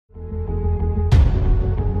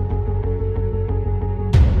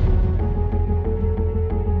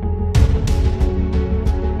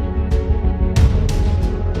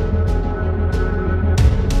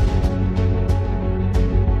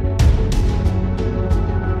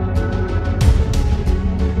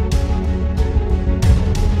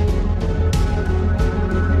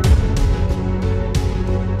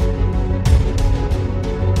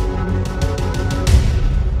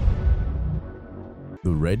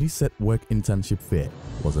ReadySetWork Internship Fair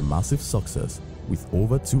was a massive success with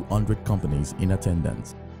over 200 companies in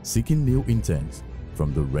attendance seeking new interns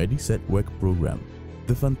from the ReadySetWork program.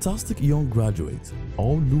 The fantastic young graduates,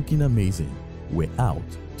 all looking amazing, were out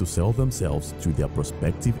to sell themselves to their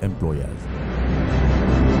prospective employers.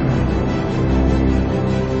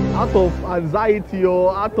 Out of anxiety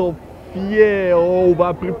or out of fear or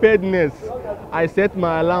over-preparedness, I set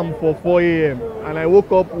my alarm for 4 a.m. and I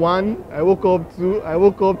woke up 1, I woke up 2, I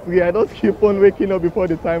woke up 3. I just keep on waking up before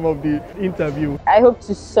the time of the interview. I hope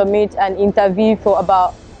to submit an interview for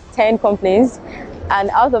about 10 companies, and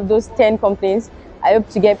out of those 10 companies, I hope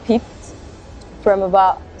to get picked from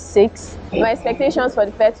about 6. My expectations for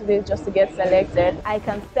the fair today is just to get selected. I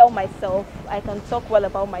can sell myself, I can talk well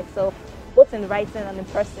about myself, both in writing and in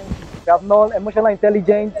person. We have known emotional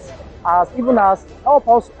intelligence as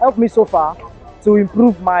helped me so far to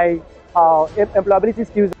improve my employability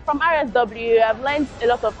skills. From RSW, I've learned a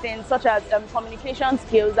lot of things such as communication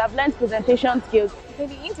skills, I've learned presentation skills. So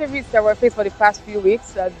the interviews that were faced for the past few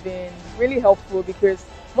weeks have been really helpful because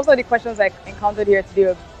most of the questions I encountered here today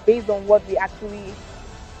are based on what we actually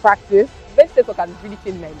practice. ReadySetWork has really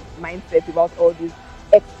changed my mindset about all this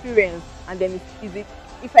experience, and then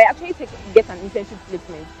if I actually get an internship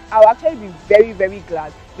placement, I'll actually be very, very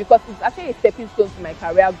glad because it's actually a stepping stone to my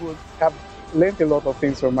career growth. I've learned a lot of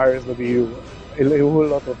things from RSW, a whole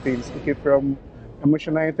lot of things. Okay, from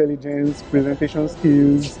emotional intelligence, presentation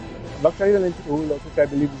skills. I've actually learned a whole lot, which I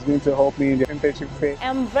believe is going to help me in the internship phase.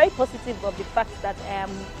 I'm very positive of the fact that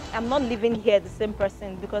I'm not living here the same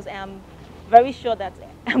person, because I am very sure that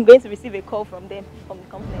I'm going to receive a call from them, from the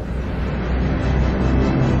company.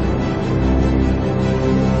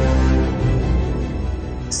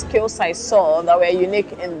 Skills I saw that were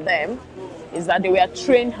unique in them is that they were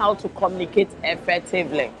trained how to communicate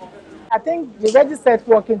effectively. I think the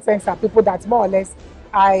ReadySetWork interns are people that more or less,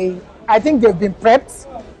 I think they've been prepped,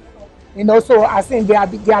 so I think they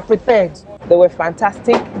are prepared. They were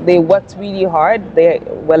fantastic, they worked really hard, they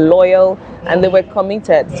were loyal, and they were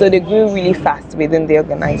committed, so they grew really fast within the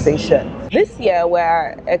organization. This year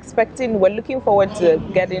we're looking forward to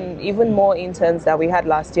getting even more interns than we had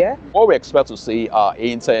last year. What we expect to see are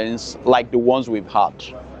interns like the ones we've had.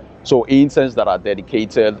 So interns that are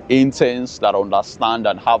dedicated, interns that understand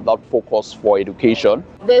and have that focus for education.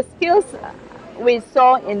 The skills we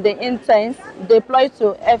saw in the interns deployed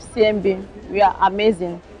to FCMB were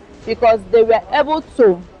amazing because they were able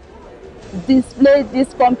to display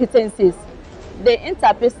these competencies. The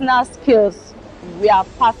interpersonal skills were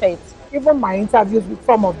perfect. Even my interviews with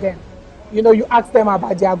some of them, you ask them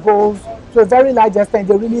about their goals. To a very large extent,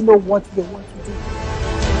 they really know what they want to do.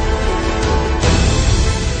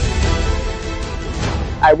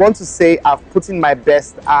 I want to say I've put in my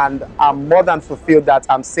best, and I'm more than fulfilled that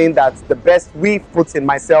I'm saying that the best we've put in,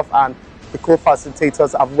 myself and the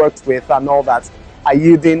co-facilitators I've worked with and all that, are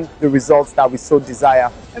yielding the results that we so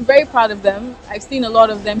desire. I'm very proud of them. I've seen a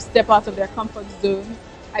lot of them step out of their comfort zone.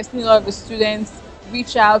 I've seen a lot of the students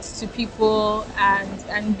reach out to people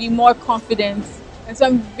and be more confident. And so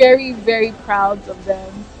I'm very, very proud of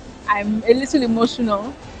them. I'm a little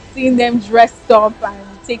emotional seeing them dressed up and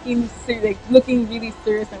looking really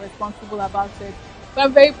serious and responsible about it. But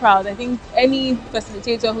I'm very proud. I think any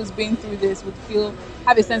facilitator who's been through this would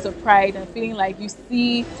have a sense of pride and feeling like you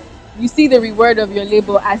see the reward of your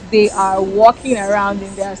labor as they are walking around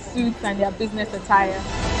in their suits and their business attire.